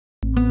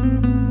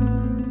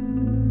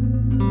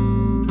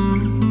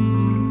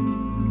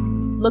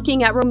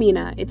Looking at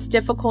Romina, it's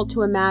difficult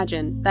to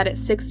imagine that at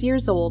 6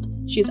 years old,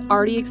 she's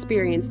already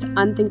experienced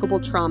unthinkable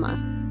trauma.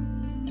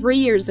 3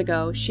 years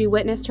ago, she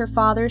witnessed her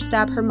father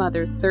stab her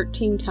mother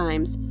 13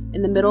 times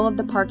in the middle of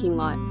the parking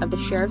lot of the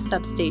sheriff's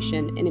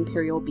substation in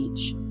Imperial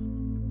Beach.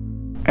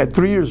 At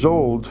 3 years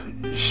old,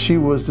 she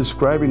was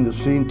describing the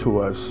scene to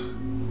us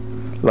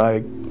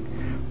like,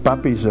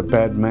 Papi's a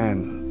bad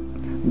man.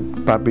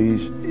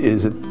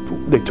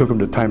 They took him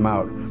to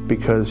timeout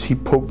because he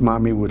poked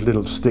Mommy with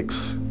little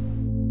sticks.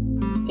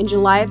 In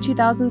July of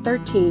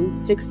 2013,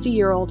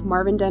 60-year-old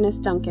Marvin Dennis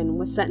Duncan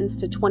was sentenced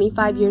to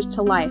 25 years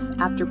to life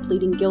after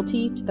pleading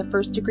guilty to the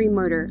first-degree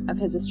murder of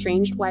his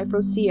estranged wife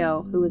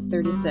Rocio, who was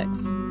 36.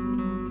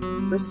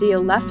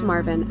 Rocio left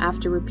Marvin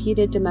after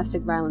repeated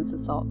domestic violence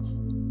assaults.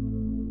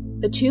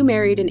 The two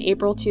married in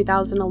April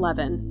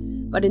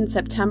 2011, but in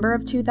September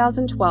of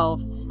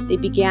 2012, they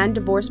began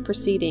divorce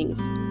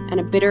proceedings and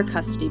a bitter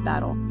custody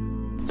battle.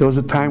 There was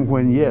a time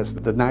when, yes,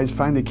 the knives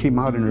finally came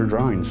out in her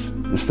drawings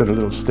instead of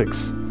little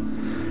sticks.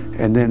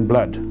 And then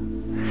blood,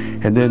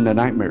 and then the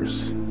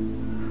nightmares,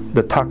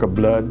 the talk of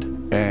blood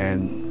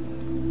and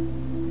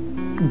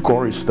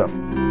gory stuff.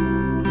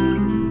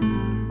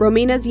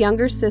 Romina's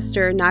younger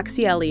sister,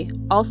 Naxieli,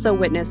 also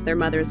witnessed their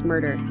mother's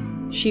murder.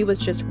 She was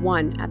just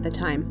 1 at the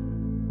time.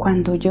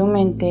 Cuando yo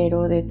me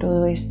entero de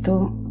todo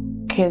esto,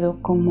 quedo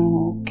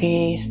como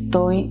que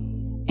estoy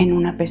en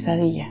una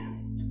pesadilla.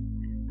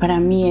 Para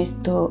mí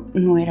esto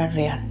no era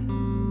real.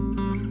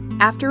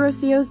 After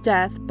Rocio's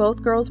death,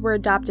 both girls were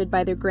adopted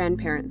by their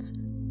grandparents,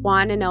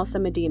 Juan and Elsa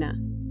Medina.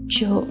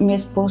 Mi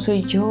esposo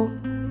y yo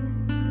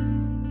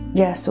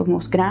ya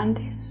somos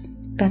grandes.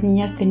 Las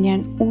niñas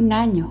tenían 1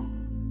 año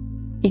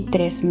y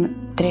 3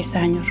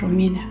 años,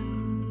 Romina.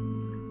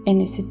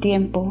 En ese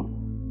tiempo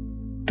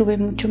tuve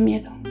mucho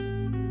miedo.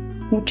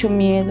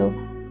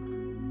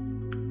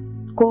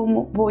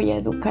 ¿Cómo voy a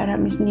educar a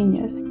mis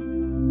niñas?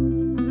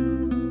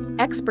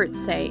 Experts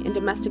say in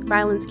domestic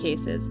violence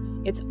cases,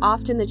 it's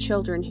often the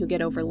children who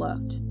get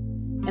overlooked,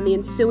 and the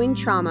ensuing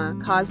trauma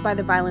caused by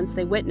the violence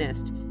they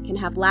witnessed can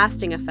have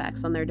lasting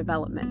effects on their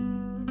development.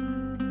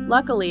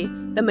 Luckily,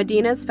 the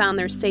Medinas found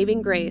their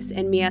saving grace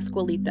in Mi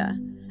Escuelita,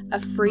 a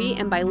free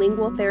and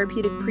bilingual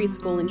therapeutic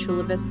preschool in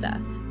Chula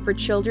Vista for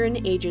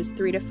children ages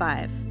 3 to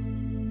 5.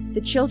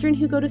 The children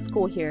who go to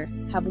school here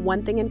have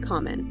one thing in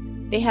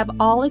common. They have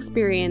all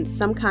experienced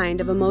some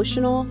kind of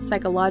emotional,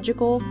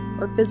 psychological,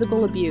 or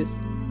physical abuse,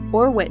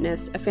 or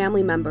witnessed a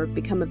family member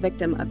become a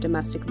victim of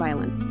domestic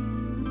violence.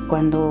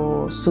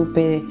 Cuando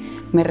supe,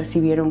 me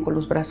recibieron con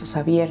los brazos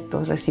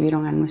abiertos,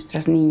 recibieron a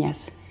nuestras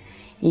niñas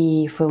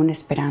y fue una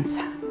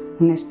esperanza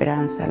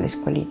a la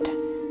escuelita,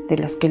 de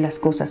las que las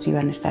cosas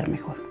iban a estar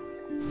mejor.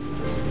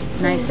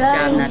 Nice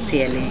job,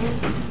 Natsiele.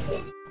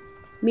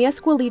 Mi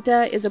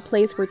Escuelita is a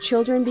place where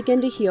children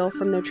begin to heal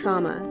from their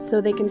trauma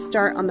so they can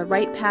start on the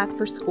right path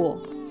for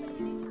school.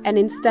 And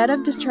instead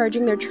of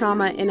discharging their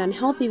trauma in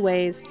unhealthy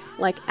ways,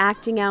 like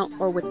acting out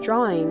or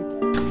withdrawing,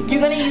 you're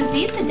going to use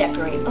these to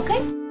decorate, okay?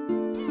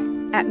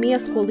 At Mi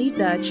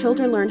Escuelita,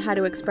 children learn how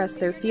to express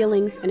their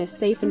feelings in a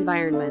safe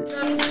environment.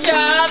 Good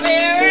job,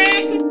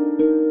 Eric!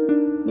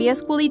 Mi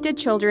Escuelita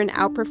children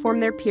outperform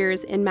their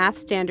peers in math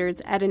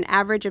standards at an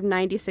average of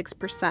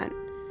 96%.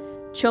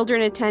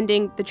 Children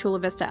attending the Chula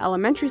Vista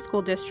Elementary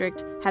School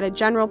District had a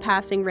general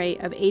passing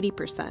rate of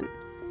 80%.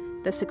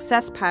 The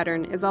success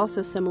pattern is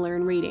also similar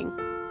in reading.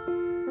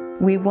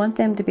 We want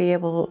them to be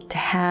able to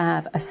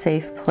have a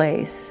safe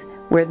place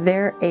where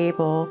they're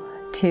able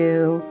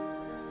to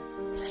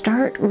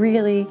start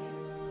really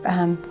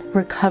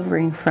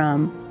recovering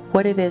from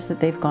what it is that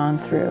they've gone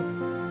through.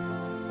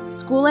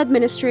 School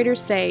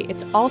administrators say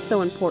it's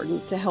also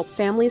important to help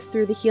families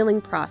through the healing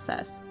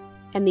process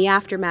and the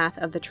aftermath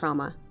of the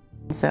trauma.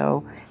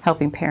 So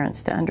helping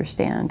parents to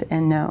understand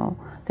and know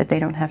that they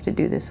don't have to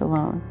do this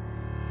alone,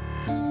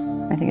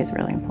 I think is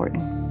really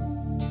important.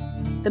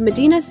 The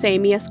Medinas say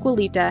Mi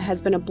Escuelita has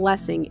been a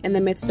blessing in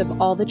the midst of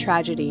all the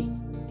tragedy.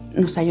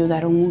 Nos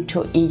ayudaron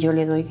mucho y yo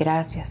le doy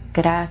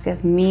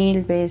gracias,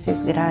 mil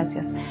veces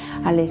gracias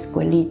a la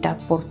escuelita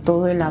por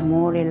todo el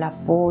amor, el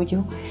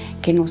apoyo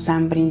que nos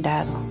han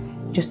brindado.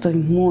 Yo estoy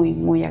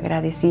muy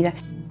agradecida.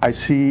 I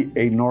see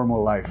a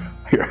normal life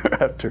here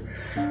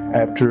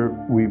after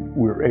we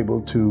were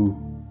able to,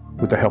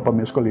 with the help of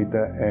Mi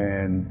Escuelita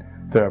and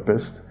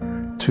therapists,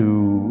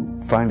 to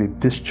finally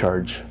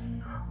discharge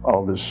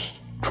all this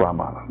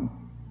trauma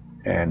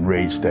and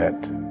rage that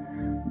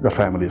the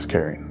family is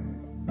carrying.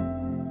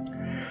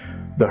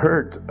 The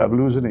hurt of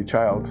losing a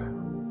child,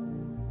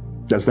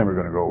 that's never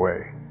going to go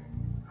away.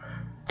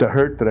 The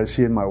hurt that I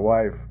see in my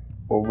wife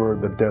over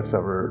the death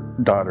of her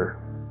daughter,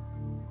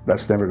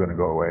 that's never going to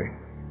go away.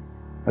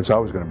 That's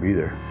always going to be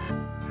there.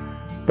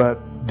 But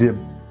the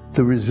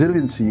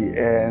resiliency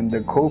and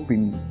the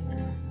coping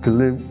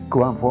to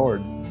go on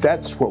forward,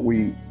 that's what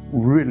we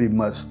really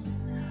must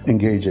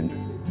engage in.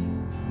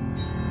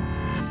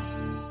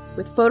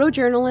 With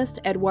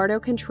photojournalist Eduardo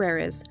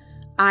Contreras,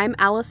 I'm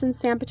Allison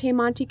Sampete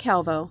Monte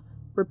Calvo,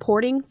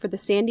 reporting for the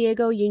San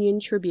Diego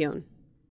Union-Tribune.